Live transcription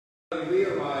Father, we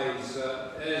realise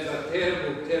that it is a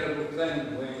terrible, terrible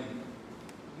thing when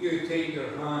you take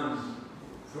your hand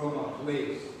from a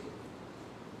place.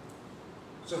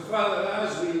 So, Father,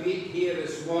 as we meet here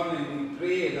this morning, we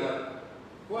pray that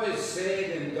what is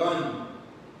said and done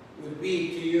would be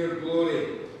to your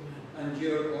glory and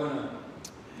your honour.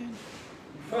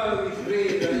 Father, we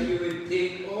pray that you would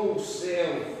take all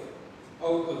self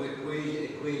out of the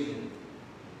equation.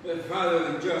 But Father,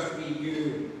 it would just be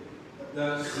you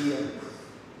that's here.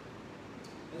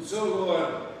 And so,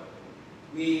 Lord,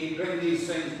 we bring these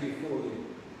things before you.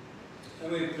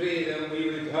 And we pray that we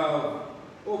would have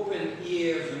open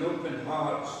ears and open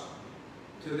hearts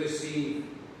to receive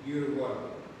your word.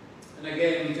 And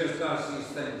again, we just ask these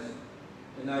things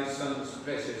in thy Son's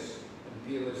precious and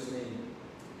fearless name.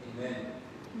 Amen.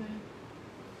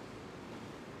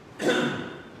 Amen.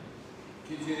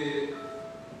 Could you,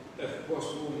 if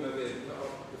possible, maybe put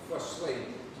up the first slide?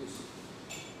 Just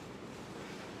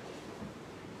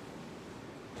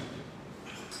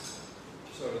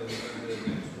sorry, the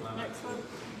next one.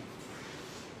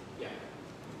 Yeah.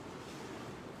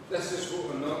 This is what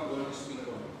we're not going to speak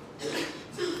on.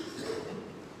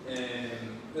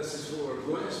 This is what we're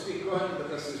going to speak on, but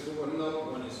this is what we're not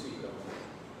going to speak on.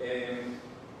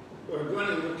 We're going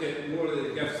to look at more of the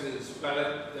gifts of the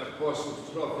Spirit, the apostles,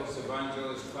 prophets,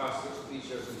 evangelists, pastors,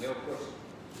 teachers, and helpers.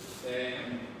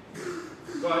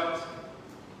 But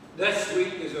this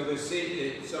week, as I was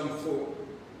saying to some folk,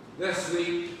 this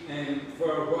week,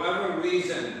 for whatever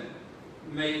reason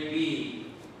might be,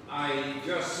 I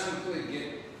just simply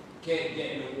kept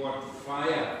getting the word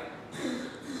fire.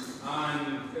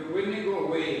 And it wouldn't go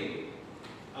away.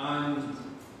 And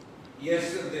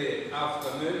yesterday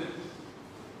afternoon,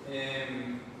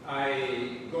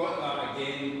 I got that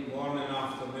again, morning,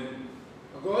 afternoon.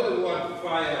 I got the word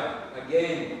fire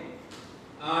again.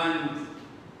 And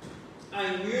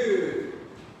I knew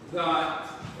that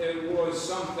it was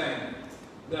something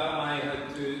that I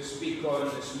had to speak on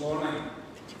this morning.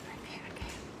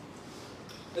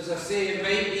 As I say, it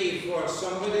might be for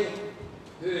somebody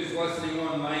who's listening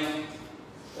online,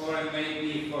 or it might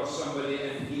be for somebody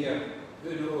in here,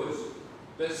 who knows.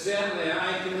 But certainly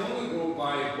I can only go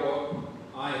by what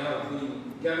I have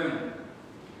been given.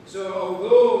 So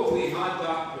although we had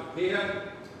that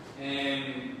prepared,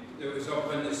 it was up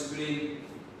on the screen,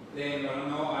 then we're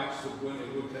not actually going to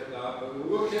look at that, but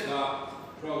we'll look at that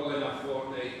probably in a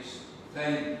fortnight's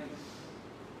time.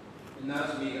 And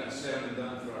that's me getting a sermon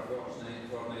done for a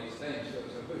fortnight's time, so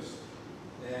it's a boost.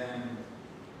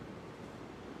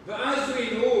 But as we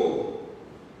know,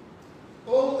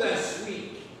 all this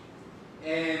week,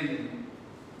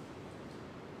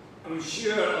 I'm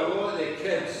sure a lot of the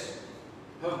kids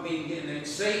have been getting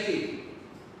excited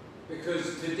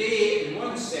because today, in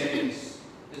one sense,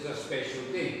 is a special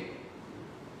day.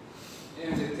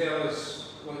 And to tell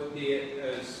us what day it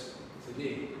is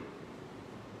today.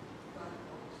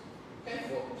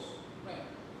 Folks. Right.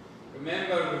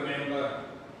 Remember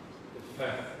the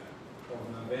 5th of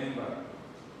November.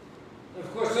 And of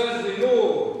course, as we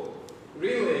know,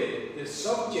 really, the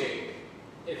subject,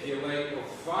 if you like, of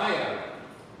fire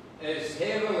is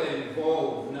heavily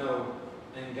involved now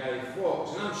in Guy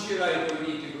Fawkes. And I'm sure I don't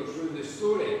need to go through the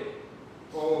story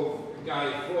of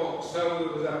Guy Fawkes, how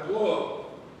there was a plot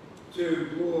to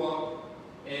blow up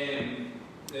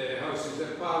the Houses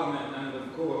of Parliament, and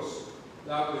of course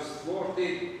that was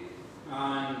thwarted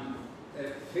and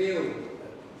it failed.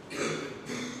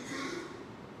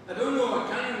 I don't know, I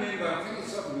can't remember, I think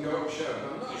it's up in Yorkshire,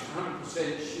 but I'm not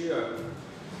 100% sure.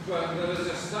 But there is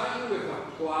a statue with a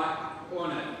plaque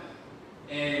on it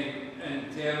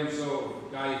in terms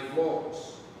of Guy Fawkes.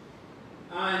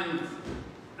 And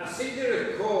I seem to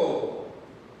recall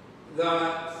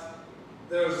that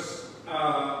there's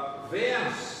a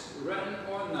verse written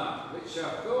on that, which I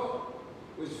thought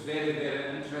was very,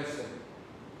 very interesting.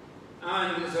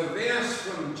 And it's a verse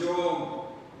from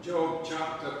Job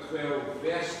chapter 12,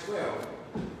 verse 12.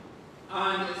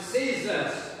 And it says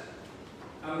this,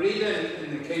 I'm reading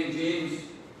in the King James,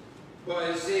 but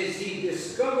it says, He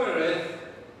discovereth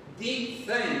deep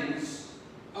things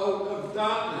out of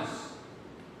darkness,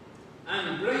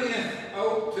 and bringeth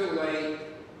out to light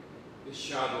the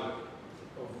shadow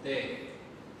of death.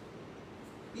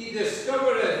 He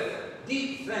discovereth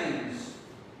deep things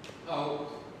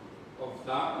out of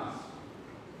darkness.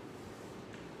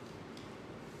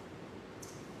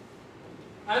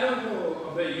 I don't know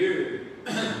about you,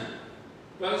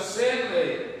 but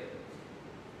certainly,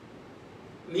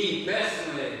 me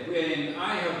personally, when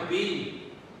I have been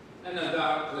in a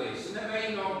dark place, and it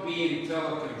might not be until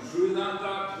I come through that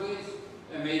dark place,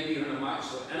 it might be when I'm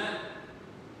actually in it,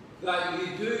 that you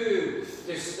do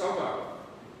discover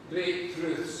great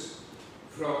truths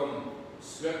from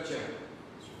Scripture.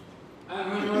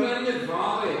 And when we're in the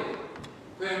valley,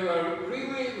 when we're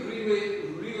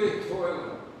really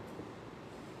toiling,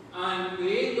 and we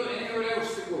ain't got anywhere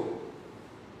else to go,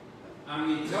 and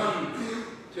we turn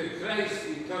to Christ,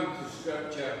 we turn to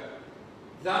Scripture,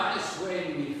 that is when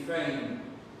we find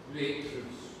great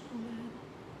truths.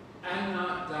 In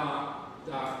that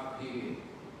dark period.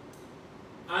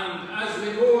 And as we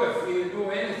know, if you know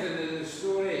anything in the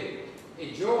story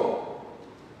of Job,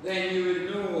 then you would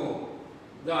know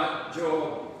that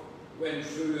Job went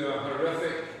through a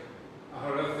horrific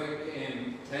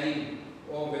time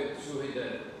of it, so he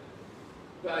did.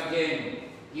 But again,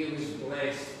 he was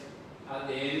blessed at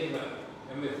the end of it,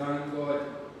 and we thank God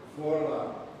for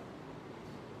that.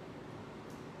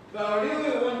 But I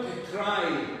really want to try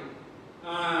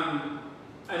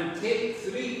and take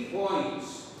 3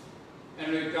 points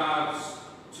in regards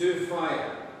to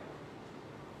fire.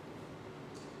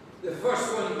 The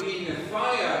first one being the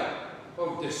fire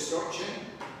of destruction.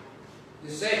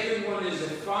 The second one is the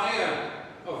fire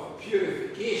of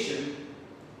purification.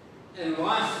 And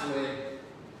lastly,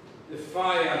 the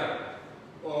fire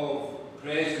of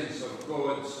presence, of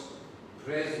God's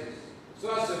presence.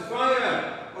 So that's the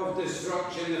fire of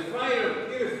destruction, the fire of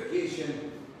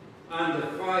purification, and the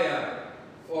fire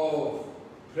of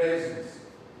presence.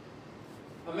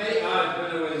 I might add,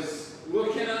 when I was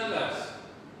looking at this,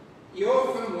 you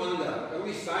often wonder, at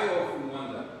least I often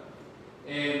wonder,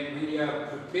 when you're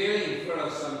preparing for a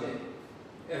Sunday,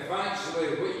 if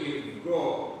actually what you've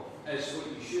got is what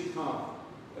you should have,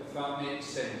 if that makes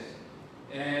sense.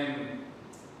 And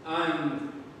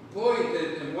boy,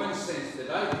 in one sense, did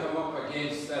I come up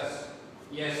against this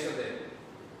yesterday.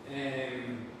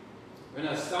 When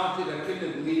I started, I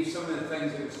couldn't believe some of the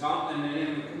things that was happening, and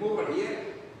then we come over here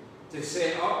to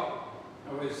set up.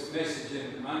 I was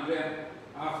messaging Andrea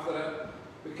after it.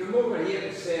 We come over here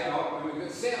to set up, and we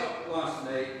got set up last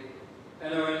night,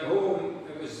 and I went home.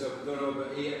 It was, I don't know,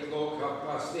 about 8 o'clock,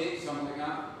 8:30, something like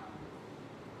that.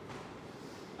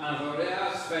 And I thought, yeah,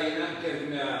 that's fine, that gives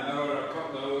me an hour, a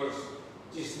couple of hours,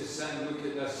 just to sit and look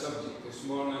at this subject this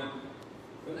morning.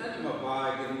 Went into my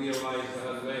bag and realised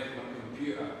I had left my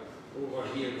computer over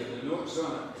here with the notes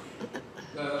on it.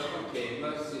 But okay,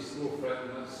 let's just go for it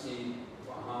and let's see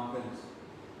what happens.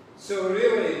 So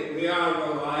really, we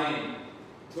are relying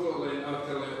totally and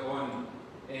utterly on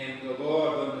the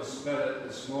Lord and the Spirit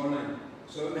this morning.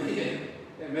 So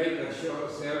it might be a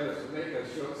short service, it might be a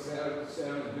short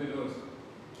sermon, who knows.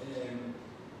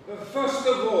 But first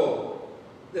of all,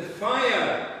 the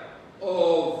fire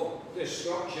of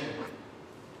destruction.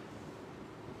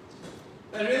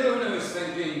 And really, when I was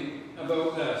thinking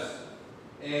about this,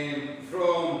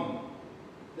 from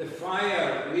the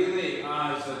fire really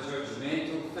as a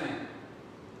judgmental thing,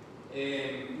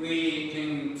 we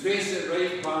can trace it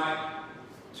right back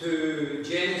to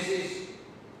Genesis,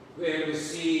 where we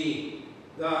see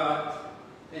that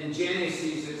in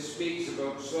Genesis it speaks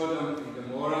about Sodom and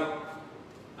Gomorrah,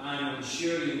 and I'm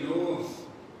sure you know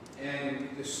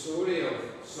the story of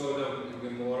Sodom and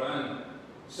Gomorrah, and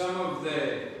some of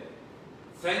the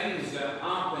things that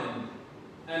happened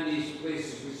in these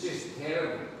places was just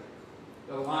terrible.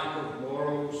 The lack of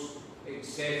morals,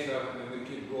 etc., and we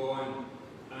could go on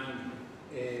and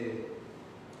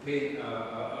paint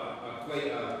quite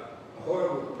a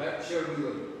horrible picture,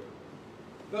 really.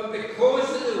 But because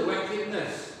of the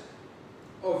wickedness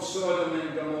of Sodom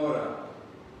and Gomorrah,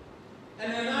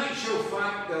 and in actual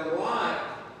fact the lack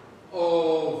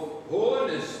of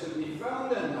holiness to be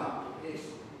found in that place,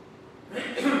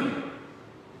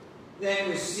 then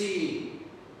we see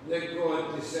that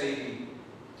God decided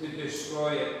to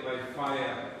destroy it by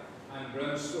fire and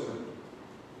brimstone.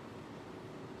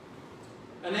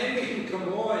 And then we can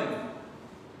come on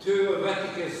to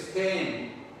Leviticus 10,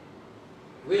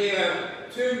 where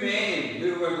 2 men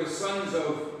who were the sons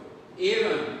of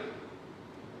Aaron,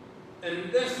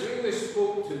 and this really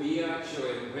spoke to me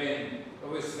actually when I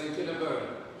was thinking about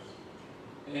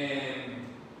it, and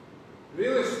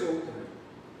really spoke to me,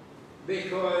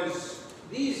 because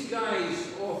these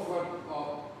guys offered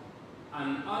up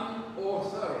an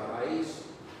unauthorized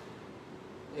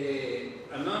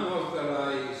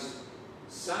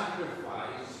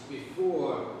sacrifice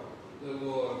before the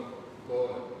Lord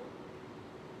God.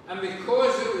 And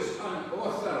because it was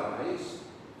unauthorized,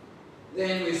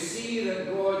 then we see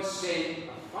that God sent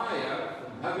a fire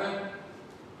from heaven,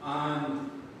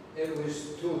 and it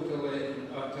was totally and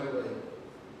utterly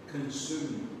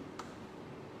consumed.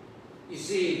 You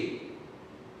see,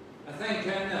 I think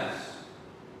in this,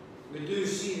 we do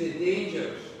see the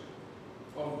dangers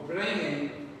of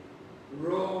bringing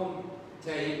wrong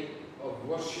type of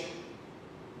worship.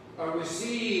 Or we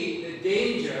see the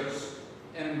dangers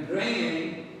in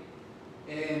bringing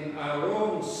a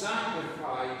wrong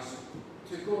sacrifice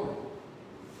to God.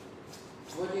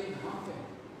 What didn't happen?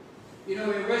 You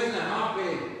know, he wasn't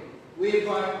happy way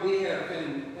back there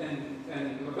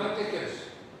in Leviticus.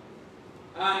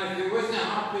 And if he wasn't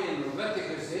happy in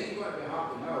Leviticus, he ain't going to be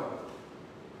happy now.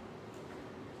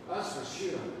 That's for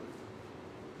sure.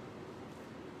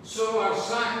 So our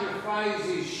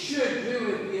sacrifices should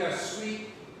really be a sweet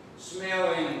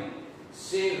smelling,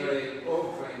 savoury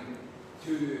offering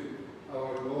to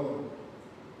our Lord.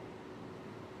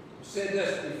 I've said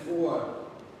this before,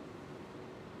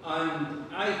 and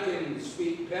I can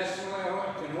speak personally,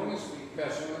 I can only speak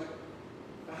personally.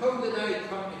 How did I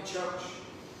come to church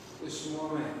this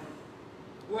morning?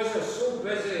 Was I so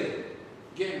busy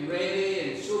getting ready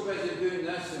and so busy doing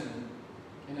this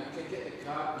and I could get the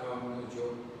cat? No, I'm not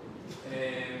joking.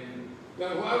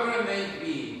 But whatever it might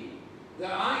be,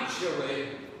 that actually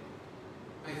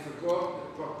I forgot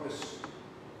the purpose.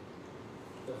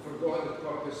 I forgot the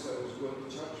purpose I was going to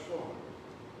church for.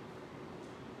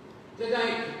 Did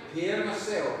I prepare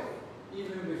myself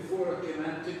even before I came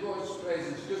into God's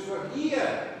presence? Because we're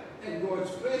here in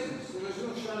God's presence. There is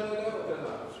no shadow of doubt about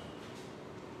that.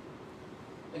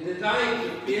 And did I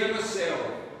prepare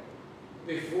myself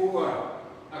before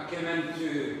I came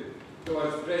into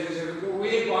God's presence? If we go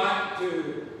way back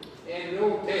to the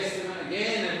Old Testament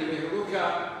again, and we look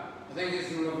at, I think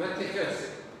it's in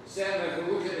Leviticus, certainly if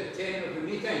we look at the tent of the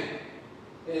meeting,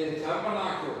 the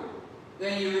tabernacle,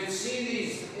 then you would see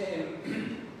these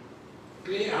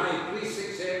great high priests,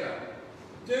 etc.,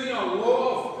 doing a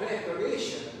lot of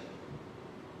preparation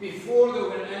before they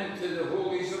went into the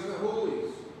holies of the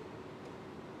holies.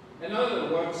 In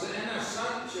other words, the inner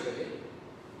sanctuary.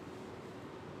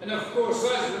 And of course,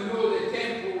 as we know, the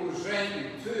temple was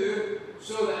rented too,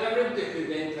 so that everybody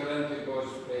could enter into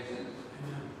God's presence.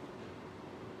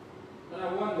 And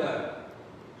I wonder,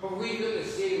 have we got the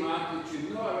same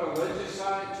attitude, not a religious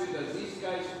attitude as these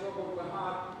guys probably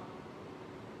had,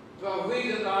 but have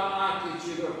we got that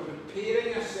attitude of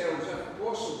preparing ourselves, if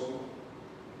possible,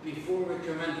 before we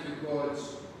come into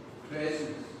God's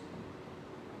presence?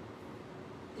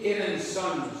 Aaron's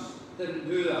sons didn't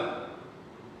do that.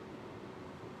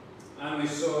 And we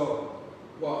saw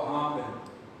what happened.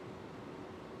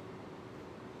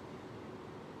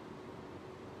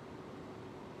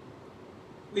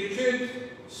 We could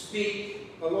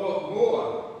speak a lot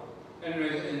more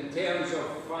in terms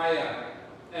of fire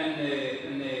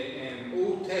in the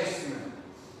Old Testament.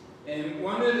 And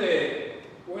one of the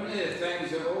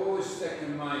things that always sticks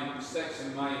in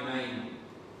my mind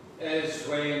is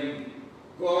when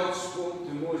God spoke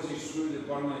to Moses through the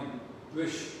burning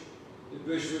bush. The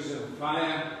bush was on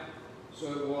fire,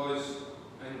 so it was,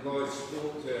 and God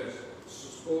spoke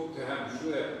to him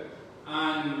through it.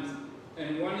 And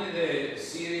in one of the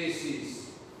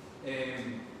series, AD,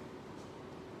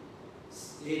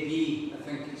 I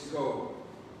think it's called,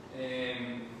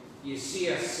 you see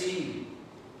a scene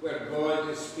where God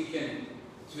is speaking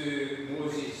to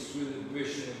Moses through the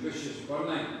bush, and the bush is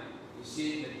burning. You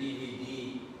see it in the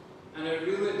DVD. And it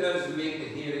really does make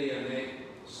the hair of your neck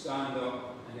stand up,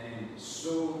 and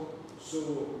so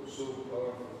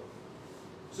powerful.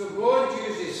 So God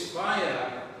uses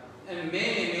fire in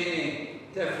many, many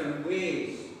different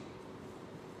ways.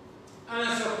 And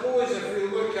I suppose if we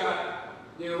look at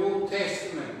the Old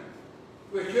Testament,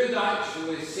 we could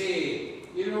actually say,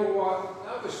 you know what,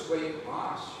 that was quite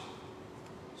harsh,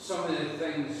 some of the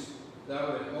things that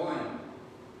went on.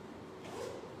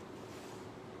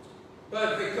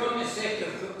 But if we come to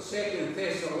 2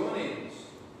 Thessalonians,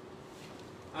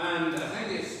 and I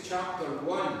think it's chapter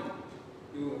 1,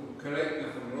 you'll correct me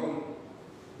if I'm wrong,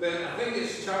 but I think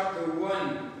it's chapter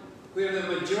 1, where the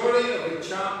majority of the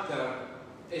chapter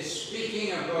is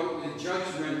speaking about the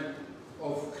judgment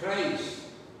of Christ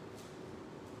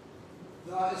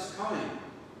that is coming.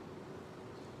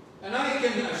 And I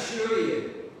can assure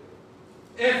you,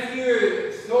 if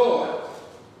you thought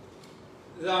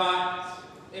that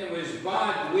it was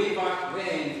bad way back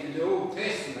then in the Old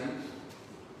Testament,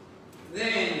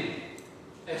 then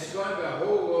it's going to be a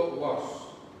whole lot worse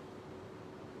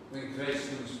when Christ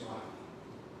comes back.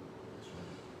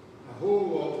 A whole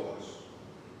lot worse.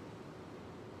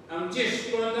 I'm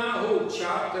just going, that whole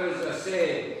chapter, as I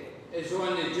said, is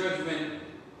on the judgment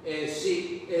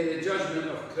the judgment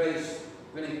of Christ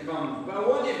when he comes. But I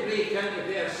want to break into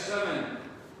verse 7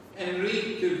 and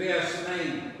read to verse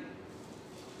 9.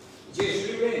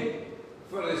 Just really,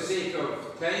 for the sake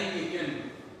of time,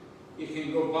 you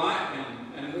can go back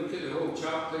and look at the whole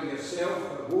chapter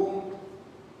yourself at home.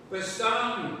 But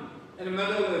starting in the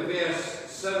middle of verse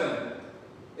 7,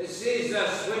 it says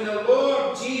this: when the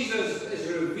Lord Jesus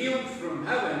is revealed from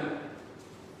heaven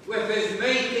with his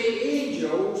mighty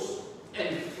angels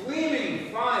in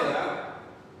flaming fire,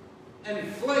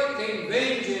 inflicting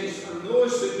vengeance on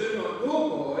those who do not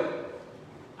know God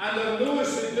and on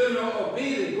those who do not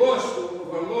obey the gospel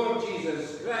of our Lord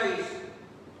Jesus Christ,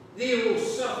 they will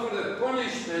suffer the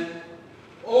punishment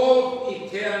of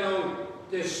eternal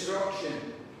destruction,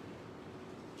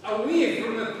 away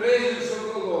from the presence of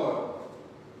the Lord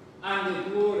and the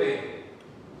glory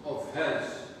of his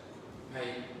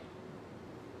might.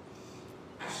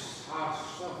 This is harsh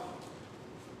stuff.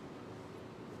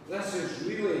 This is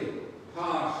really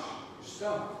harsh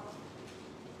stuff.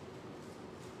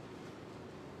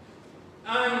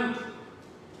 And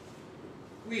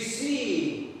we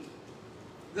see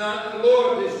that the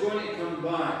Lord is going to come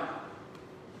back.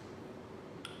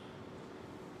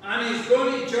 And he's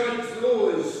going to judge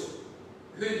those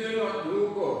who do not know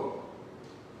God.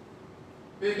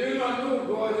 Who do not know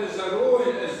God as their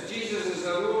own, as Jesus is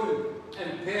their own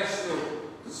and personal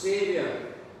Saviour.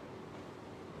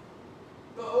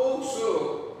 But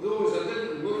also those, I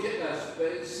didn't look at this, but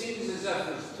it seems as if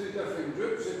there's two different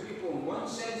groups of people in one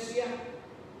sense here.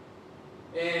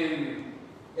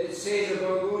 It says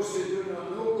about those who do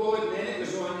not know God, and then it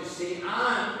goes on to say,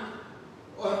 and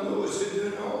on those who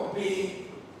do not obey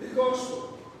the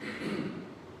gospel.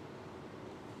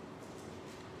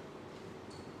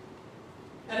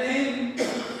 And then,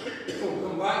 we'll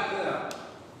come back to that.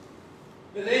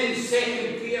 But then 2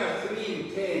 Peter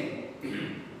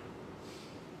 3:10,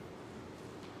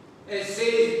 it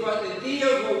says, but the day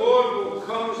of the Lord will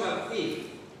come as a thief,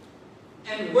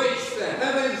 in which the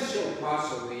heavens shall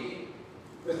pass away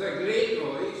with a great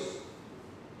noise,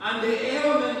 and the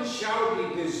elements shall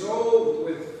be dissolved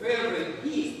with fervent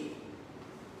heat,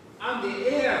 and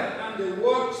the earth and the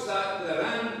works that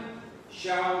therein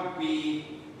shall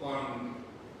be burned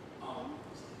up.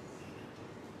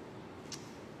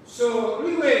 So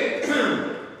really,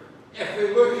 if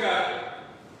we look at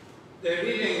the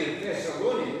reading in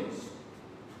Thessalonians,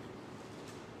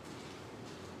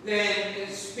 then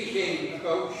it's speaking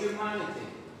about humanity.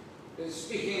 It's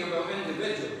speaking about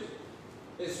individuals.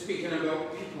 It's speaking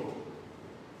about people.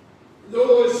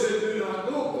 Those who do not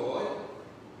know God,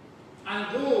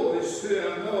 and those who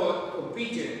are not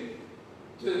obedient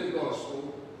to the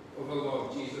gospel of the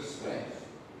Lord Jesus Christ.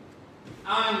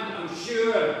 And I'm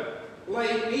sure,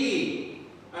 like me,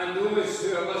 and those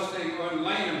who are listening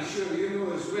online, I'm sure you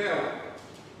know as well,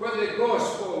 what the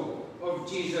gospel of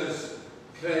Jesus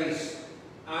Christ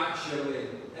actually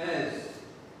is.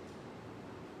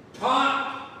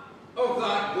 Part of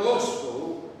that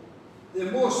gospel,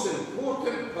 the most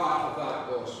important part of that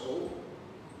gospel,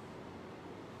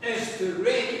 is to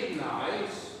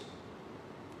recognize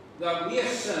that we are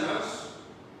sinners,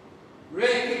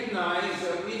 recognize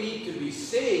that we need to be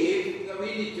saved, that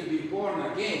we need to be born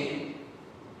again,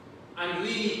 and we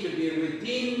need to be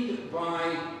redeemed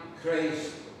by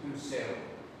Christ himself.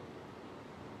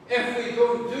 If we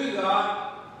don't do that,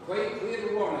 quite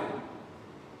clear warning,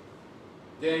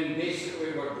 then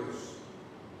basically we're goose.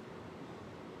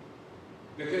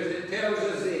 Because it tells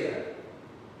us there,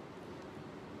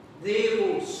 they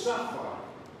will suffer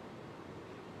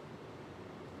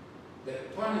the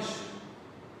punishment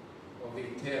of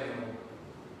eternal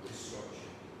destruction.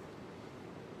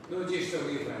 Not just a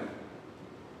wee thing.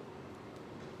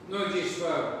 Not just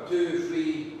for 2,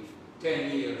 3,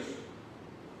 10 years.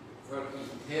 For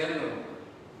eternal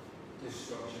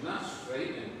destruction. That's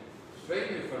frightening. It's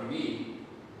frightening for me.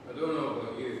 I don't know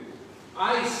about you.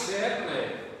 I certainly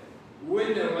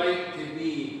wouldn't like to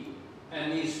be in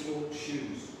these folks'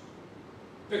 shoes.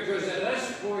 Because at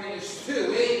this point it's too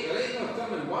late. There ain't no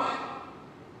coming back.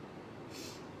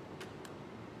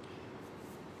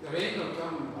 There ain't no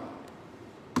coming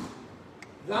back.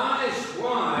 That is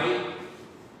why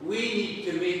we need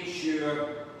to make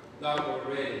sure that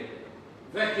we're ready.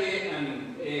 Vicky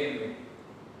and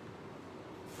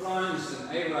France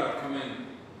and Isla are coming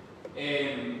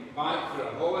back for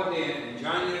a holiday in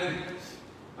January,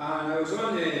 and I was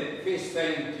on the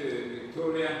FaceTime to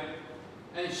Victoria,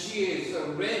 and she is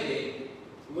already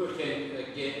looking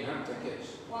at getting her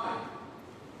tickets. Why?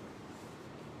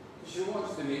 She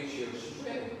wants to make sure she's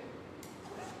ready.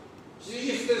 She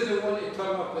just doesn't want to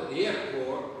turn up at the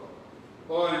airport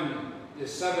on the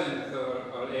 7th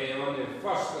or on the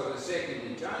 1st or the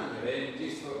 2nd of January and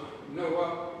just thought, you know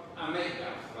what, I might get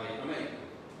a flight,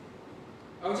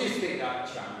 I'll just take that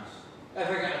chance. If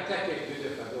I get a ticket, good.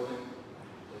 If I don't, it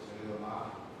doesn't really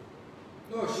matter.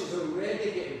 No, she's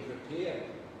already getting prepared.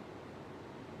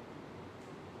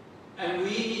 and we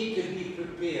need to be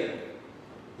prepared.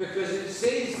 Because it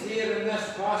says there in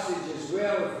this passage as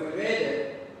well, if we read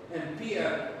it in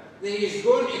Peter, that he's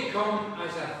going to come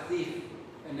as a thief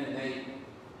in the night.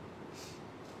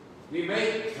 We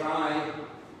might try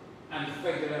and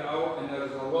figure it out, and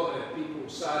there's a lot of people,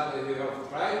 sadly, who have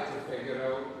tried to figure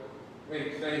out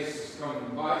when Christ is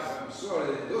coming back. I'm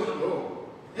sorry, they don't know.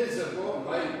 It's the bottom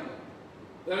line.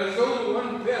 There is only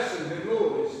one person who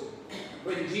knows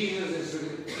when Jesus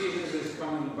is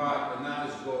coming back, and that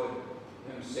is God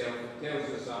himself. It tells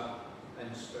us that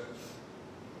in Scripture.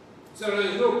 So there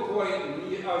is no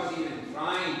point in us even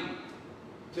trying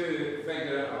to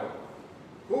figure it out.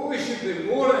 What we should be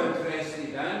more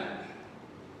interested in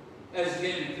is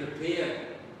getting prepared,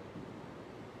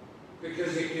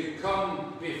 because it could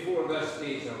come before this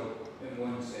day's out, in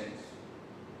one sense.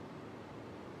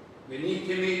 We need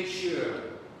to make sure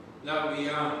that we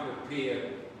are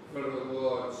prepared for the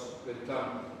Lord's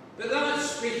return. But that's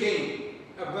speaking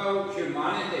about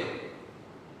humanity.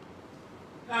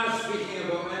 That's speaking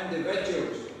about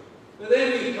individuals. But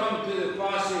then we come to the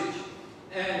passage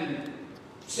in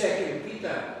 2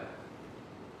 Peter,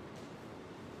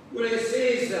 where it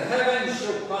says, the heavens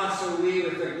shall pass away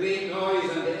with a great noise,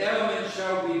 and the elements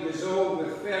shall be dissolved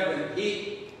with fervent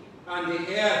heat, and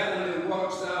the earth and the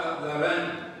works that are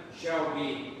therein shall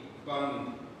be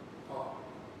burned up.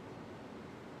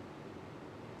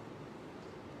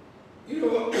 You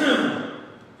know,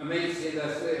 I might say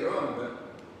this later on, but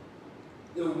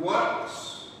the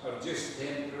works are just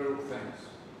temporal things.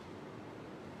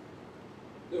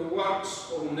 The works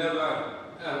will never,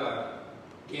 ever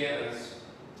get us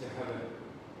to heaven.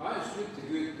 It's good to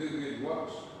do good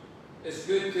works. It's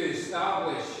good to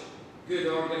establish good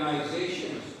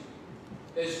organisations.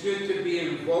 It's good to be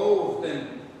involved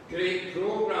in great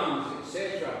programs,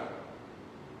 etc.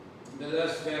 But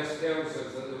this verse tells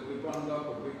us that if we burned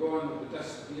up, if we go on, we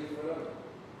disappear forever.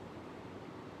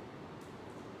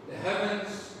 The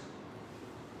heavens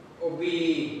will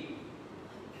be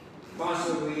pass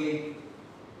away.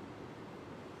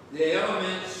 The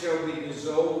elements shall be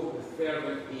dissolved with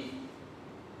fervent heat,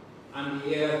 and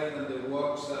the earth and the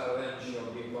works that are in shall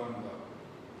be burned up.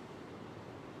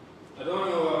 I don't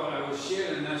know, I was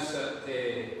sharing this at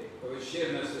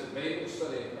Bible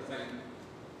study, I think.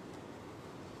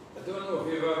 I don't know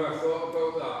if you've ever thought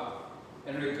about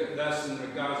that in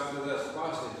regards to this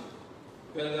passage.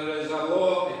 But there is a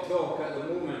lot of talk at the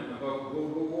moment about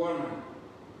global warming.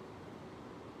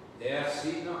 The earth's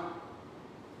heating up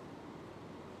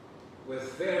with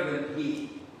fervent heat,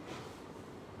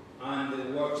 and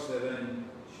the works therein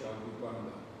shall be burned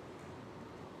up.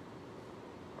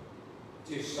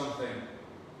 Just something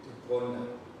to ponder.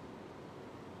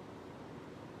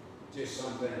 Just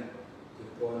something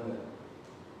to ponder.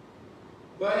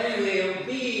 But anyway, it'll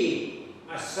be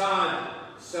a sad,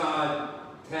 sad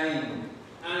time.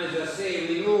 And as I say,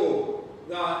 we know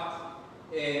that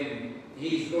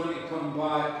he's going to come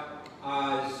back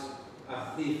as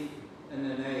a thief in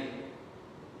the night.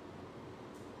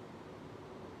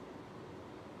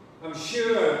 I'm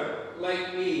sure,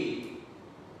 like me,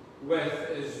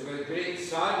 with great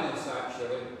sadness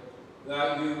actually,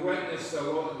 that you witnessed a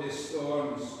lot of the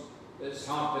storms that's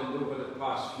happened over the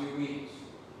past few weeks.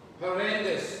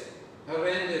 Horrendous,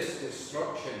 horrendous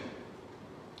destruction.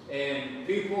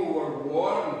 People were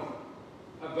warned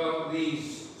about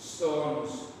these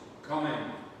storms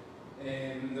coming.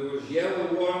 There was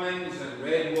yellow warnings and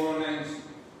red warnings,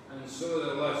 and so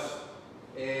the list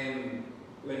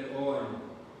went on.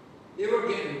 They were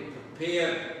getting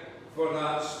prepared for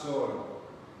that storm.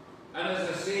 And as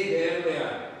I said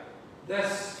earlier,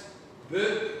 this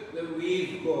book that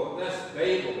we've got, this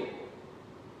Bible,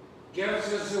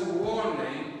 gives us a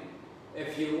warning,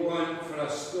 if you want, for a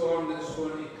storm that's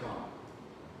going to come.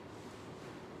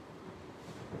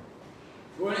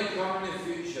 Going to come in the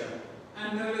future.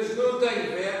 And there is no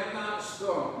diverting that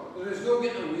storm. There is no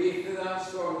getting away from that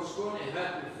storm. It's going to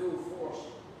hit with full force.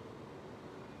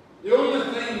 The only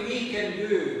thing we can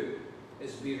do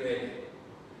is be ready.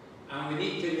 And we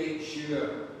need to make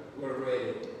sure we're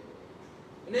ready.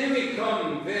 And then we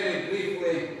come very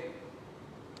briefly,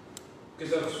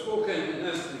 because I've spoken in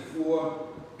this before,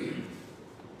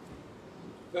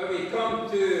 but we come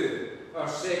to our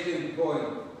second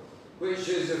point, which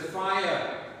is the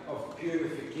fire of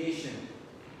purification.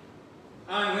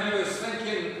 And when I was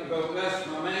thinking about this,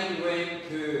 my mind went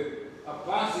to a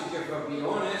passage, if I'll be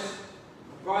honest,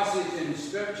 a passage in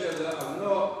Scripture that I've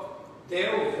not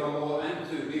delved a lot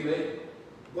into really,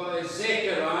 but it's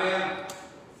Zechariah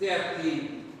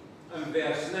 13 and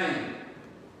verse 9.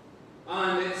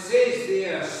 And it says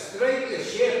there, strike the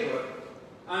shepherd,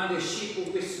 and the sheep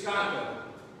will be scattered.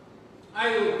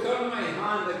 I will turn my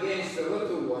hand against the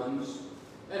little ones,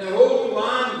 and the whole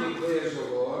land, declares the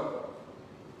Lord.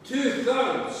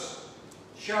 2/3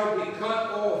 shall be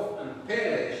cut off and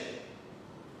perish,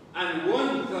 and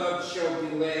 1/3 shall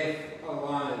be left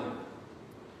alive.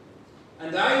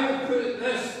 And I will put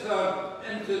this third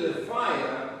into the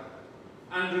fire,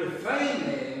 and refine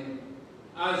them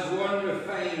as one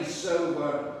refines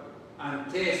silver,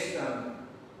 and test them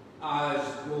as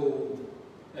gold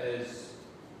is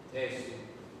tested.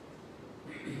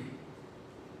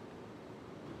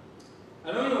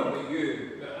 I don't know about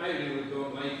you, but I really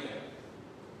don't like it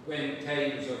when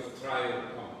times of trial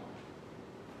come.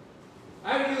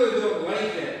 I really don't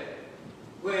like it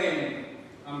when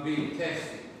I'm being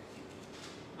tested.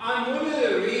 And one of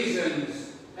the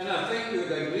reasons, and I think you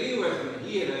would agree with me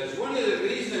here, is one of the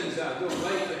reasons I don't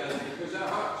like it is because it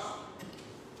hurts.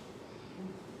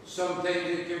 Sometimes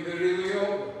it can be really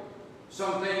awkward.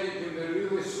 Sometimes it can be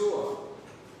really sore.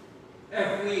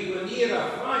 If we go near a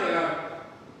fire,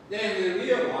 then we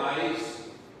realise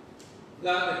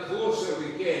that the closer we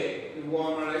get, the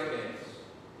warmer it gets.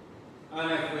 And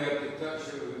if we had to touch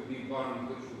it, we would be burned,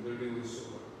 which would be really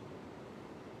sore.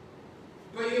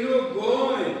 But you know,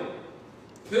 God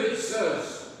puts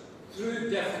us through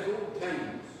difficult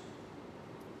times.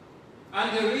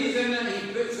 And the reason that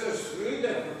He puts us through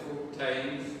difficult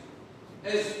times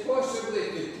is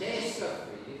possibly to test our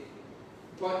faith,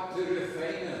 but to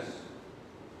refine us,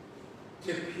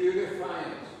 to purify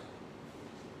us,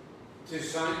 to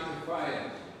sanctify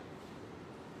us.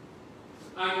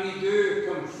 And we do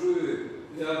come through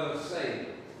the other side.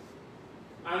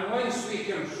 And once we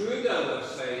come through the other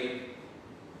side,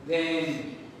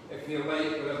 then, if you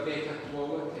like, we're a better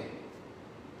quality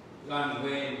than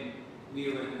when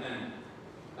we went in.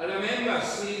 I remember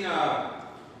seeing a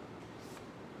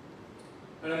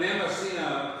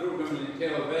program on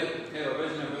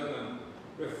television about them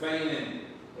refining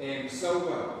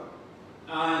silver,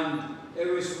 and it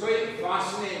was quite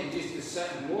fascinating just to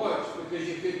sit and watch, because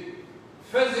you could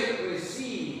physically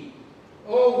see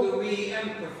all the wee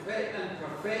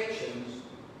imperfections,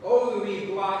 all the wee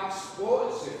black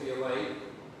spots, if you like,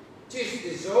 just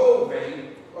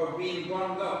dissolving or being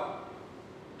burned up.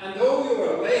 And all we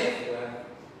were left with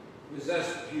was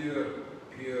this pure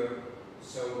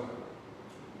silver.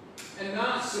 And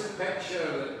that's the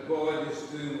picture that God is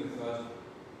doing with us.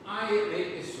 It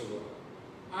might be sore.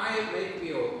 It might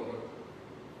be awkward.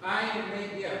 It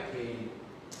might be a pain.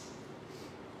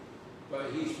 But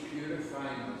He's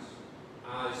purifying us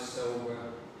as silver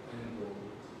and gold.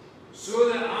 So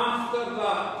that after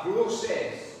that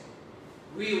process,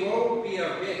 we will be a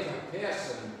better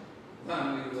person than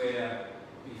we were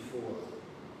before.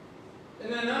 And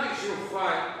in actual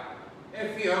fact,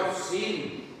 if you have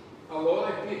seen a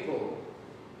lot of people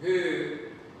who,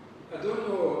 I don't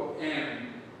know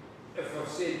if I've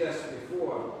said this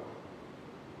before,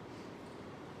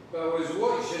 but I was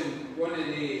watching one of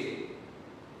the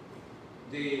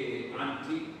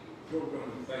antique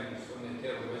program things on the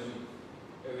television.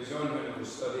 It was on when I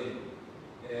was studying,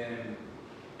 and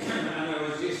I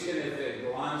was just kind of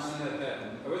glancing at it,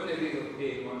 and I wasn't really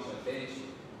paying much attention.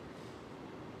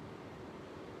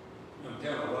 I'm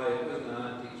telling a lie, it wasn't an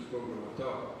antiques program at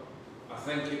all. I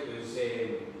think it was, I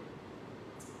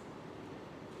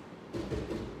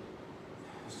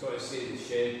was going to say the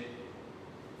shed.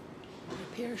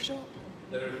 Repair shop?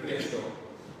 The repair shop.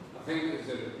 I think it was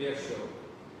the repair shop.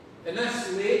 And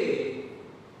this lady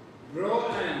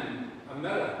brought in a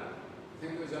mirror. I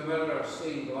think it was a mirror of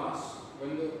stained glass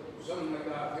window, something like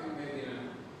that. I think maybe it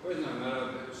wasn't a mirror,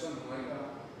 but it was something like that.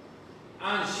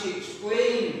 And she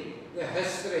explained the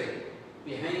history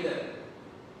behind it.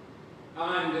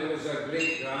 And it was her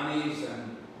great granny's,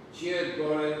 and she had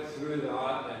got it through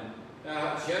that,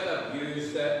 and she had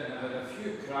abused it, and it had a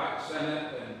few cracks in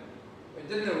it, and it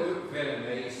didn't look very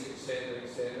nice, etc.,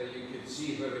 etc. You could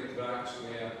see where the cracks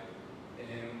were,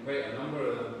 quite a number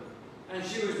of them. And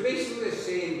she was basically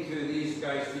saying to these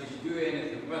guys, did you do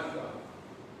anything with them?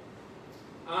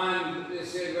 And they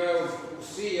said, well, we'll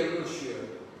see, I'm not sure.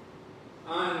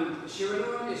 And she went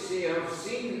on to say, I've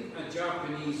seen a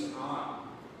Japanese art.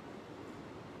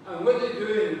 And what they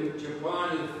do in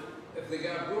Japan, if they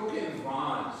get a broken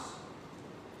vase,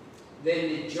 then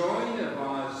they join the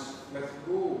vase with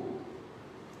gold.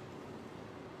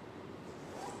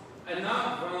 And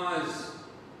that vase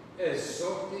is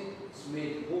sorted, it's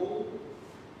made whole,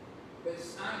 but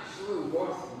it's actually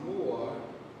worth more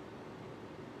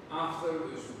after it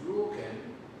was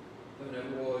broken than it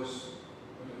was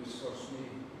when it was first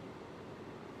made.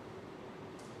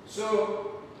 So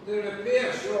the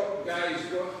repair shop guys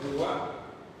got to work,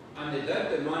 and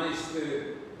they managed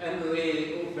to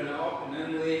inlay, open it up and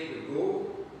inlay it would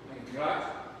go and crack.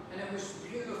 And it was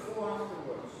beautiful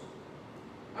afterwards.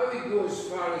 I would go as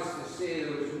far as to say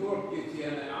there was more beauty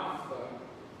in it after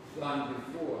than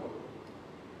before.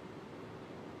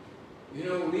 You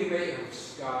know, we might have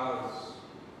scars.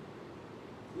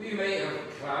 We might have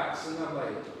cracks in our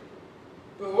life.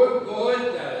 But what God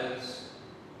does,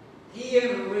 He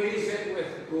inlays it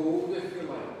with gold, if you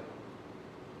like.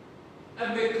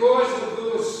 And because of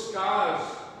those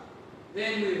scars,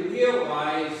 then we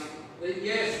realize that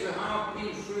yes, we have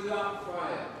been through that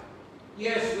fire.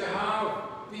 Yes, we have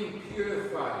been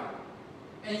purified.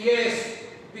 And yes,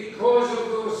 because of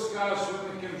those scars,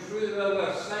 when we come through the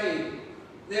other side,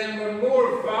 then we're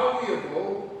more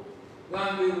valuable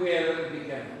than we were at the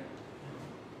beginning.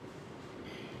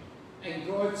 And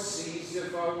God sees the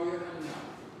value in that.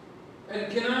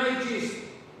 And can I just,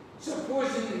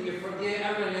 supposing you forget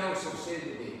everything else I've said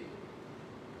today,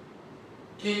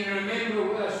 can you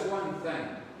remember this one thing?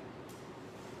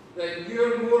 That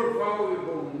you're more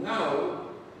valuable now,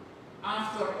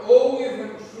 after all you've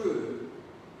been through,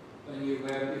 than you were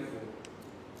before.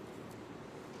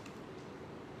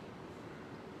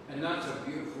 And that's a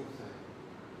beautiful thing.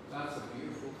 That's a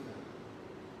beautiful thing.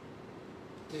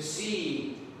 To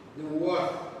see the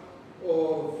worth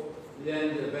of the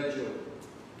individual.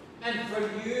 And for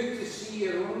you to see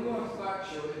your own worth,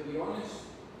 actually, to be honest.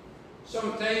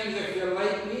 Sometimes, if you're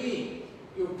like me,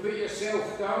 you'll put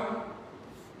yourself down.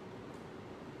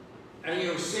 And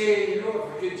you'll say, you know,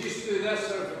 if I could just do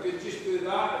this, or if I could just do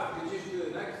that, if I could just do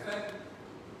the next thing.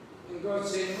 And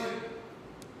God's saying, look,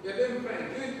 you're doing pretty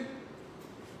good.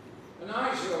 And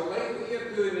actually, I like what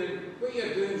you're doing, and what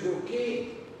you're doing is okay.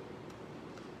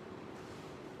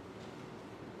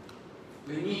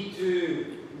 We need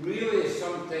to really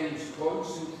sometimes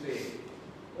concentrate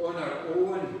on our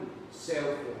own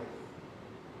self-worth.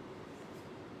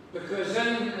 Because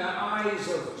in the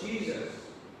eyes of Jesus,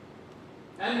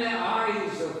 in the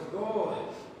eyes of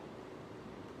God,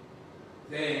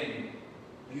 then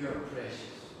you are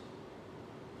precious.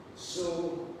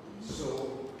 So,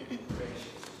 so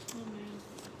precious. Amen.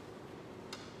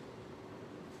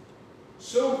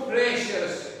 So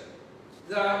precious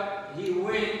that He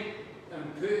went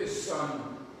and put His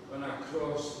Son on a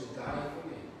cross to die for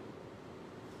me.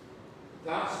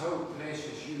 That's how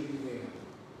precious you really are.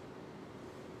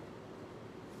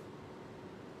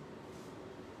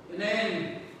 And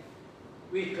then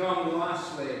we come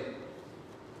lastly,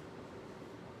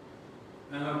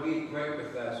 and I'll be quick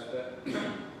with this, but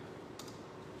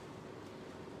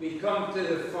we come to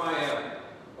the fire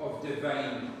of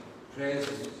divine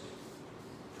presence.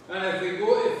 And if we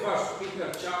go to 1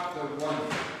 Peter chapter 1,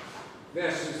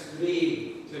 verses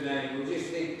 3 to 9, we'll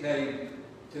just take time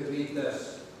to read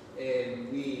this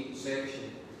wee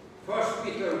section. 1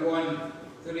 Peter 1,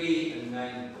 3 and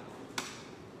 9.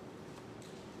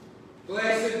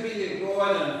 Blessed be the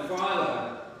God and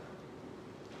Father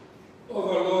of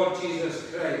our Lord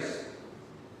Jesus Christ.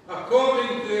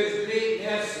 According to His great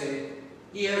mercy,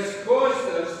 He has caused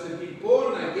us to be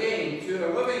born again to a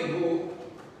living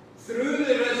hope through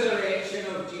the resurrection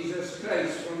of Jesus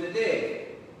Christ from the dead,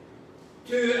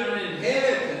 to an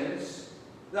inheritance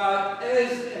that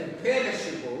is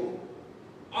imperishable,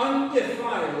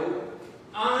 undefiled,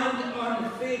 and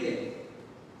unfading,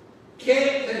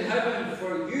 kept in heaven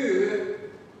for you,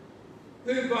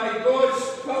 who by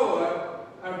God's power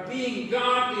are being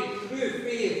guarded through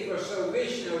faith for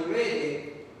salvation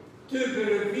already, to be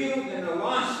revealed in the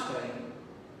last time.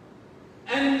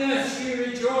 In this you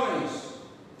rejoice,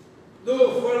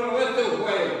 though for a little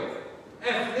while,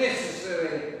 if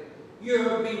necessary, you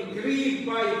have been grieved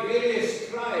by various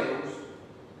trials,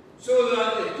 so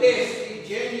that the tested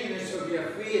genuineness of your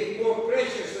faith, more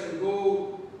precious than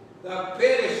gold, that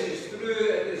perishes through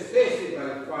it is tested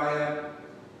by fire,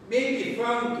 may be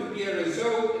found to be a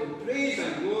result in praise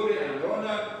and glory and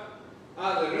honour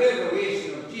at the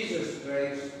revelation of Jesus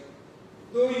Christ.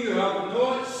 Though you have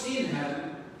not seen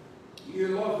Him, you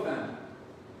love Him.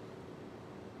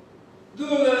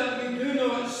 Though that you do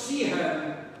not see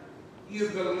Him, you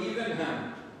believe in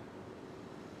Him,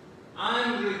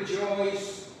 and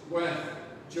rejoice with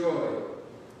joy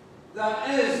that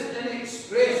is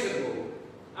inexpressible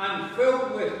and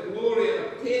filled with glory,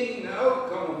 obtaining the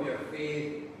outcome of your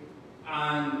faith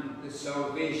and the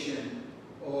salvation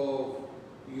of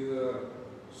your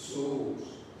souls.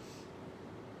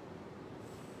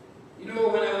 You know,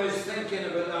 when I was thinking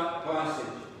about that passage,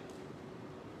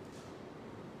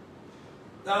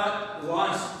 that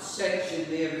last section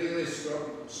there really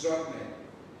struck me.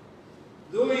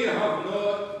 Though you have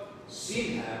not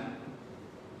seen Him,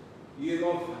 you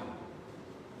love Him.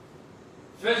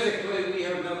 Physically, we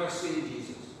have never seen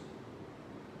Jesus.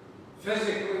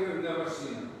 Physically, we've never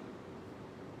seen him.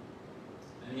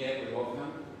 And yet we love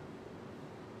him.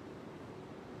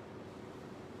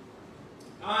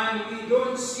 And we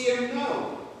don't see him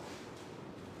now.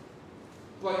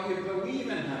 But you believe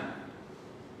in him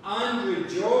and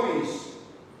rejoice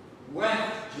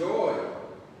with joy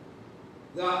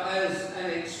that is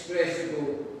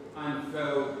inexpressible and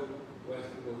filled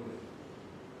with glory.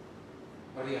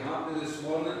 Are you happy this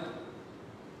morning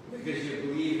because you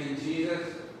believe in Jesus?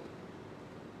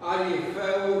 Are you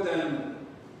filled and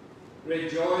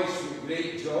rejoice with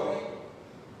great joy?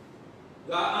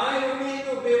 That we might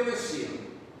not be able to see him.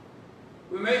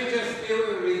 We might just be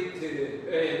able to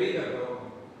read about him.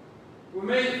 We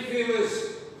might feel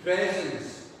his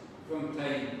presence from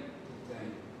time to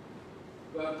time.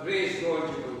 But praise God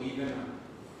you believe in him.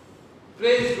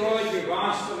 Praise God you've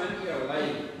asked him into your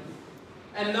life.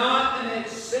 And that in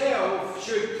itself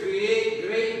should create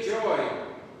great joy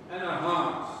in our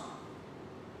hearts.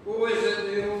 What was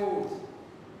it,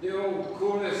 the old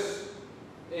chorus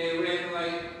went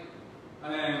like,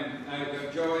 I've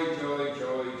got joy, joy,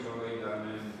 joy, joy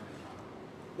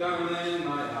down in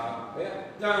my heart. Yeah,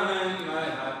 down in my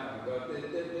heart. I've got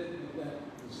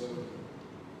and so,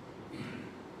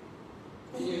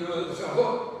 you know, there's a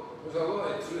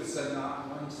lot of truth in that in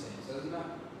one sense, isn't there?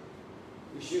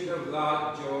 We should have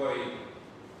that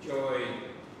joy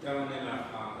down in our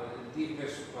heart, at the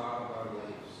deepest part of our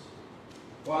lives.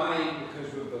 Why?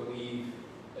 Because we believe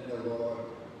in the Lord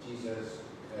Jesus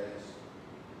Christ.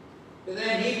 But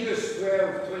then Hebrews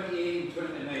 12, 28 and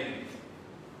 29.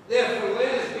 Therefore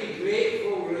let us be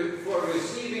grateful for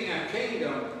receiving a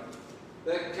kingdom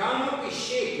that cannot be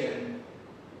shaken,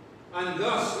 and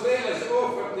thus let us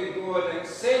offer to God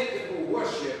acceptable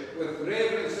worship with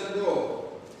reverence and awe.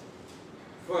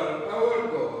 For our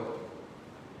God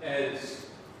is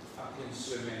a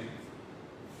consuming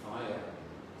fire.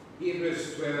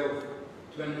 Hebrews 12,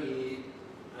 28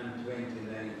 and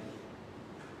 29.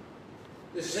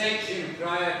 The section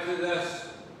prior to this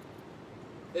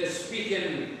is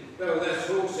speaking, well, this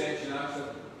whole section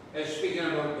actually, is speaking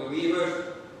about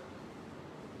believers.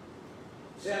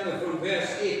 Certainly from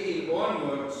verse 18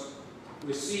 onwards,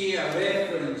 we see a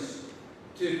reference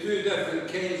to two different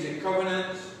kinds of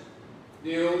covenants,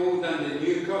 the Old and the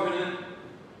New Covenant.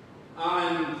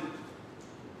 And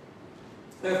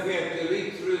if we have to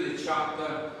read through the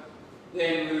chapter,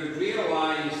 then we would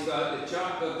realise that the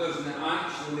chapter doesn't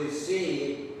actually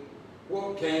say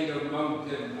what kind of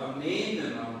mountain, or name the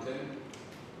mountain,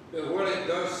 but what it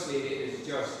does say is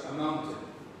just a mountain.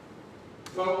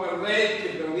 But we're led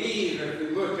to believe, if we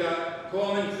look at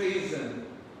commentaries and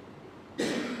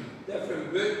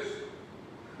different books,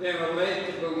 then we're led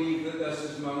to believe that this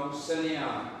is Mount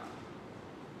Sinai.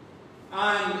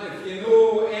 And if you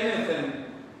know anything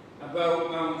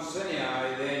about Mount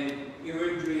Sinai, then you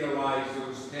would realise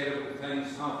those terrible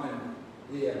things happened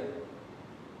there.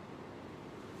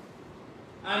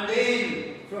 And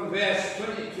then from verse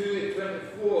 22 to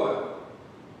 24,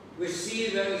 we see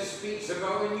that it speaks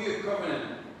about the new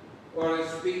covenant, or it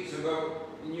speaks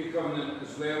about the new covenant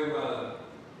as well, rather.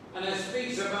 And it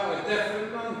speaks about a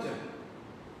different mountain.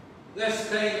 This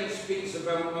time it speaks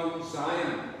about Mount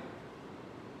Zion,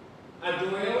 a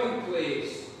dwelling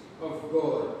place of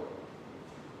God.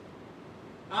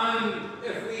 And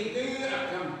if we do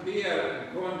a compare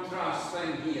and contrast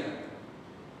thing here,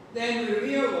 then we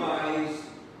realise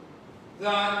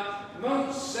that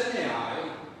Mount Sinai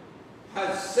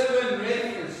has 7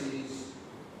 references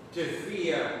to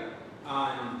fear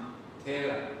and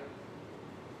terror.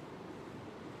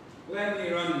 Let me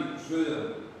run through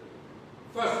them.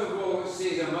 First of all, it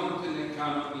says a mountain that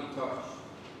cannot be touched.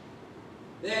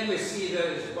 Then we see that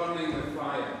it's burning with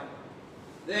fire.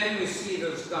 Then we see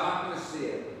there's darkness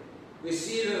there. We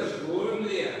see there's gloom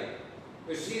there.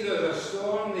 We see there's a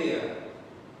storm there.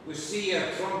 We see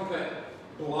a trumpet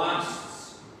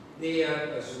blasts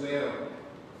there as well.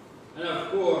 And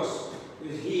of course,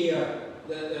 we hear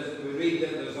that we read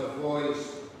that there's a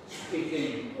voice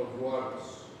speaking of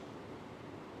words.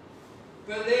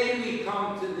 But then we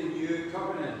come to the new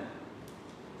covenant.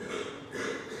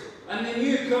 And the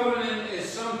new covenant is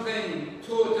something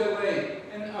totally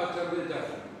and utterly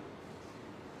different.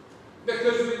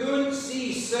 Because we don't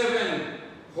see 7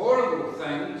 horrible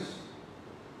things,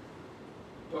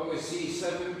 but we see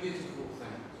 7 beautiful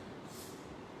things.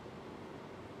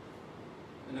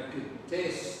 And I could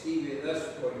test Stevie at this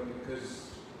point because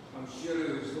I'm sure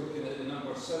he was looking at the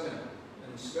number 7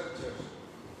 in the scriptures.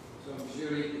 So I'm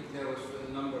sure he could tell us what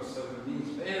the number 7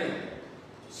 means. But anyway,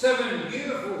 7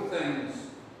 beautiful things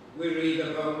we read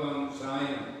about Mount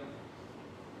Zion.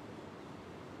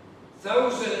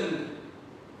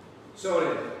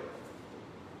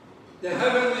 The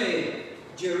heavenly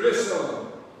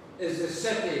Jerusalem is the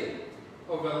city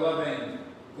of a living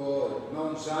God.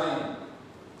 Mount Zion,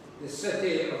 the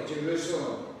city of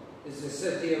Jerusalem, is the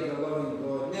city of the living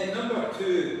God. And then number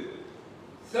 2,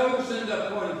 thousands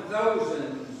upon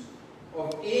thousands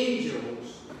of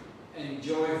angels in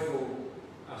joyful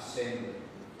assembly.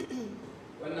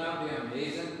 Wouldn't that be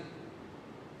amazing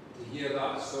to hear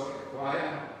that sort of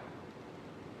choir?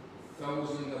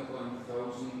 Thousands upon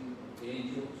thousands of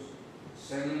angels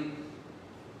singing.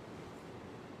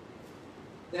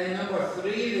 Then number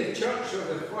 3, the church of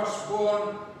the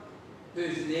firstborn,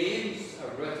 whose names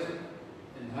are written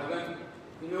in heaven.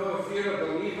 You know, if you're a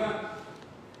believer,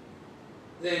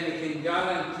 then we can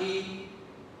guarantee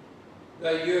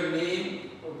that your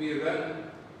name will be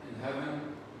written in heaven.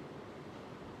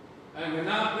 And when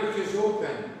that book is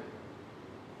open,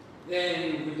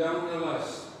 then you go down the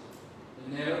list,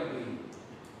 and there it'll be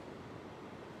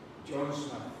John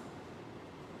Smith.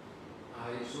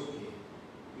 It's okay.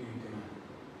 You can come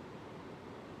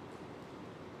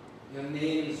in. Your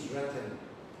name is written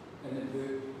in the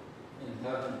book in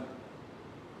heaven.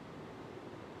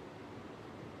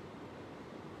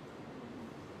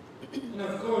 And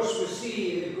of course we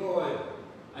see the God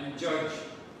and Judge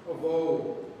of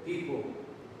all people.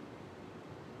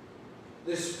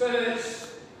 The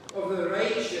spirits of the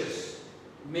righteous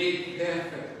made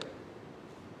perfect.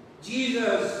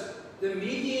 Jesus, the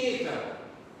mediator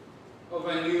of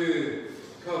a new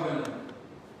covenant.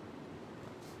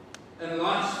 And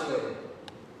lastly,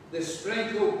 the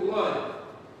sprinkled blood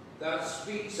that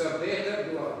speaks a better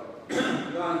blood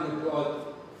than the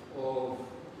blood of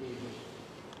Abel.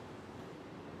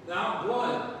 That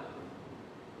blood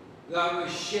that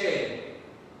was shed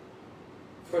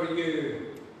for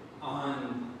you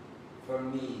and for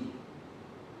me.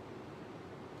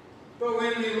 But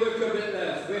when we look at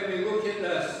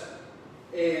this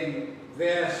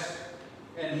verse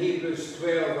in Hebrews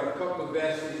 12, or a couple of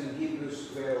verses in Hebrews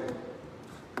 12,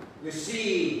 we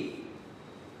see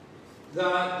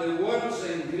that the words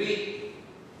in Greek,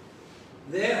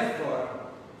 therefore,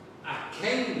 a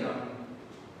kingdom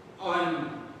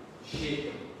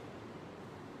unshaken.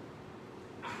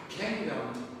 A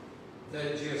kingdom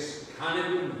that just cannot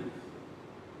be moved.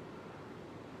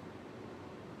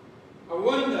 I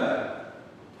wonder,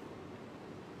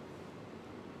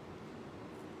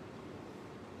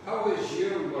 how is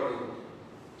your world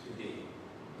today?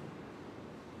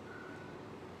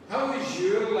 How is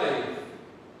your life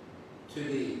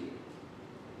today?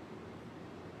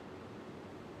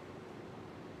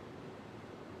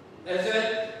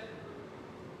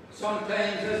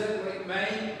 Sometimes is it like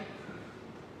mine?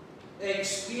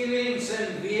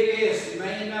 Experiencing various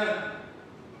minor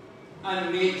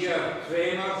and major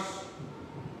tremors,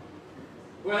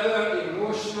 whether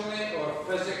emotionally or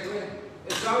physically.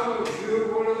 Is that what your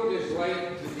world is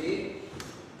like today?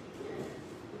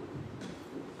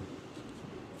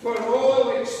 For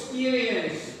all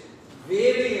experience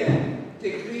varying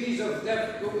degrees of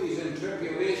difficulties and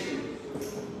tribulations.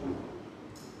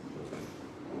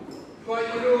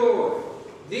 But you know,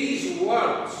 these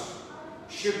words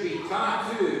should be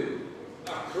tattooed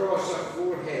across our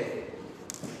forehead.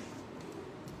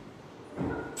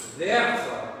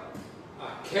 Therefore,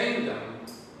 a kingdom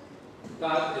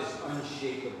that is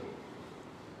unshakable.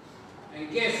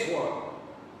 And guess what?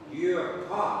 You're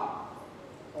part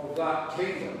of that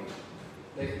kingdom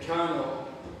that cannot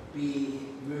be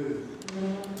moved.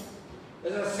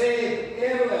 As I said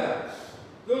earlier,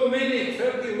 though many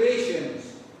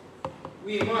tribulations,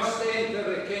 we must enter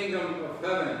the kingdom of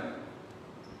heaven.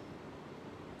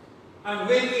 And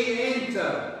when we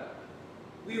enter,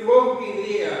 we won't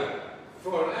be there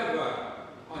forever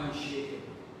unshaken.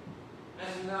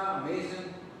 Isn't that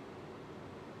amazing?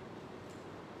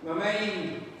 My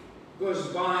mind goes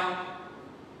back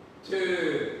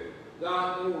to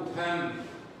that old hymn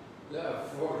that I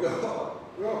forgot.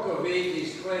 Rock of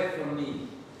Ages, cleft for me.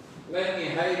 Let me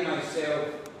hide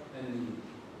myself in thee.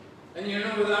 And you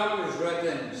know that was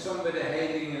written, somebody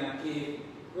hiding in a cave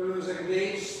where there was a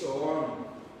great storm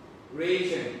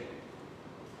raging.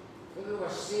 But they were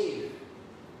safe.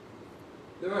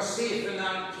 They were safe in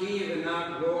that cave, in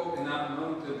that rock, in that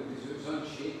mountain, because it was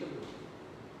unshakable.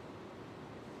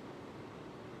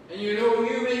 And you know,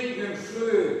 you may be going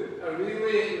through a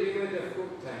really, really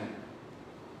difficult time.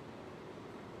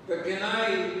 But can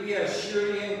I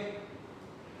reassure you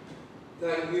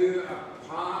that you are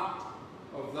part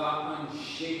of that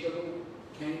unshakable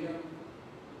kingdom?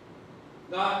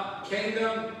 That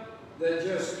kingdom that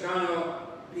just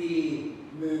cannot be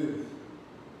moved.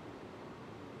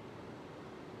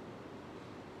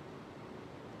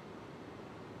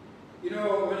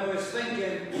 know, when I was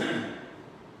thinking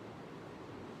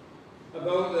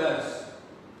about this,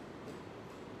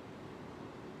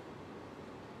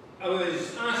 I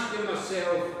was asking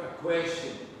myself a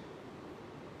question.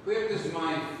 Where does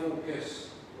my focus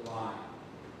lie?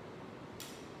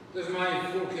 Does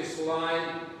my focus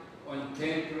lie on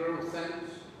temporal things?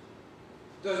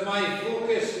 Does my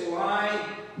focus lie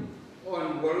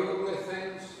on worldly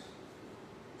things?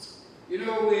 You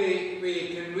know,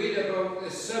 we can read about the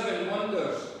 7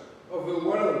 wonders of the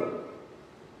world.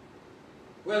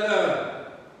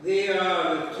 Whether they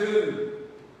are the tomb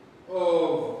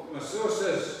of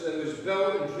Mausoleus that was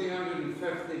built in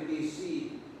 350 BC,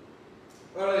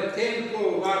 or the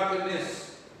temple of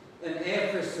Artemis in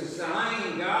Ephesus, the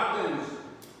hanging gardens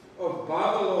of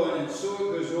Babylon, and so it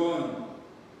goes on.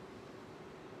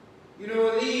 You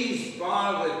know, these,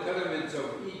 bar the pyramids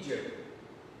of Egypt,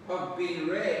 have been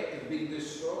wrecked, have been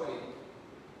destroyed.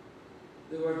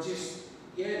 They were just,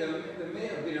 yeah, they may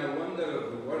have been a wonder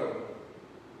of the world,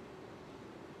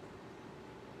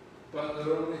 but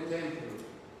they're only temporary.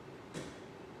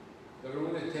 They're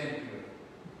only temporary.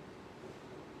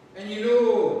 And you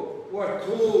know, we're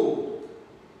told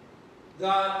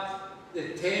that the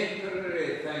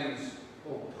temporary things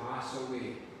will pass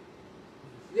away.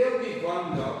 They'll be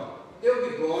burned up. They'll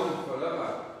be gone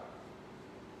forever.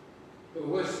 But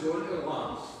what's going to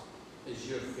last is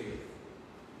your faith.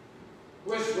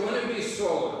 What's going to be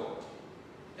solid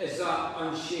is that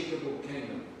unshakable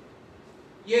kingdom.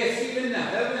 Yes, even the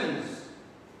heavens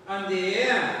and the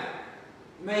earth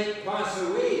might pass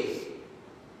away,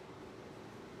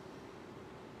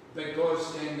 but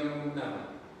God's kingdom will never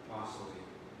pass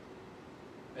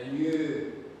away. And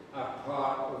you are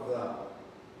part of that.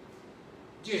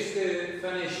 Just to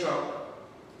finish up,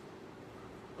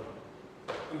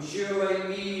 I'm sure like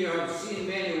me you have seen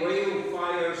many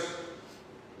wildfires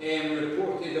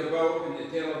reported about in the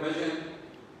television,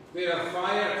 where a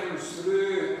fire comes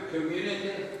through a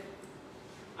community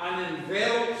and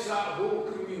envelops that whole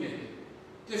community,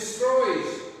 destroys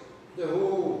the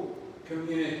whole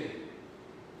community.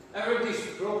 Everybody's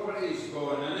property is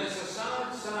gone, and it's a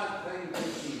sad, sad thing to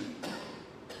see.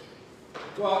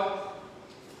 But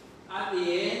at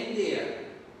the end there,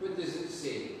 what does it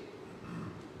say?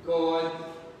 God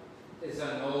is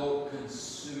an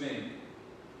all-consuming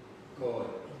God.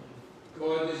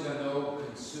 God is an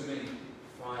all-consuming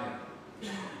fire.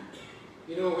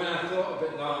 You know, when I thought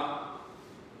about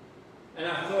that,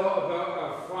 and I thought about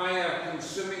a fire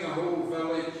consuming a whole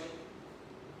village,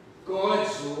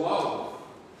 God's love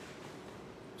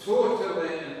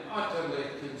totally and utterly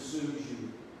consumes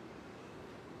you.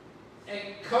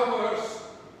 It covers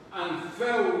and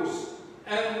fills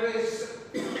every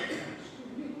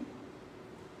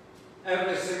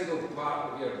single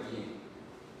part of your being.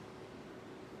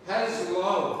 His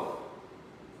love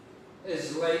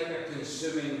is like a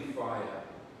consuming fire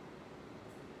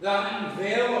that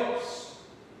envelops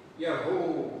your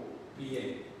whole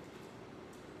being.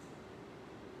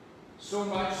 So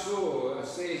much so, it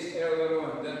says earlier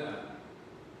on, didn't it,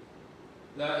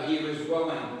 that he was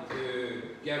willing to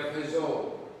give his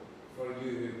all for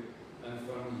you and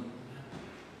for me.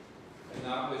 And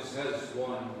that was his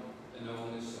one and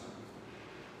only Son.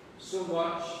 So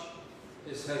much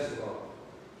is his love.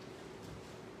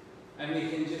 And we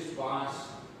can just bask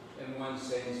in one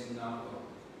sense in that love.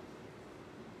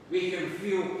 We can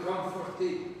feel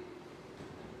comforted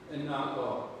in that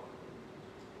love.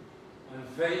 And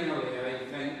finally, I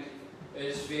think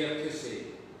it's fair to say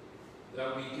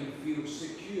that we can feel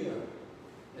secure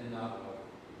in that love.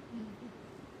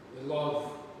 The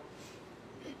love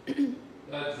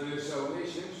that drew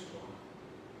salvation's plan.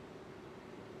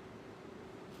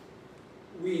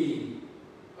 We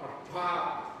are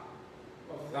part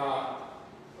of that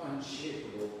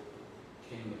unshakable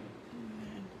kingdom.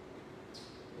 Amen.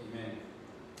 Amen.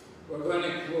 We're going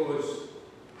to close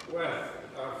with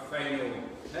our final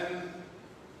hymn,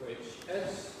 which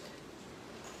is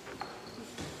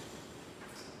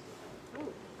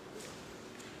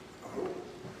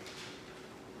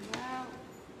Wow.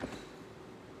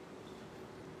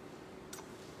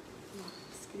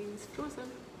 The screen's frozen.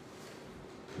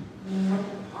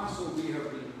 hassle we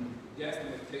have been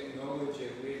getting with technology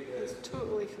lately. It's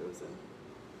totally frozen.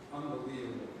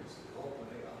 Unbelievable.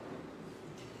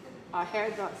 I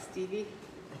heard that, Stevie.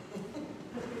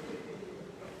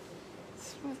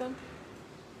 It's frozen.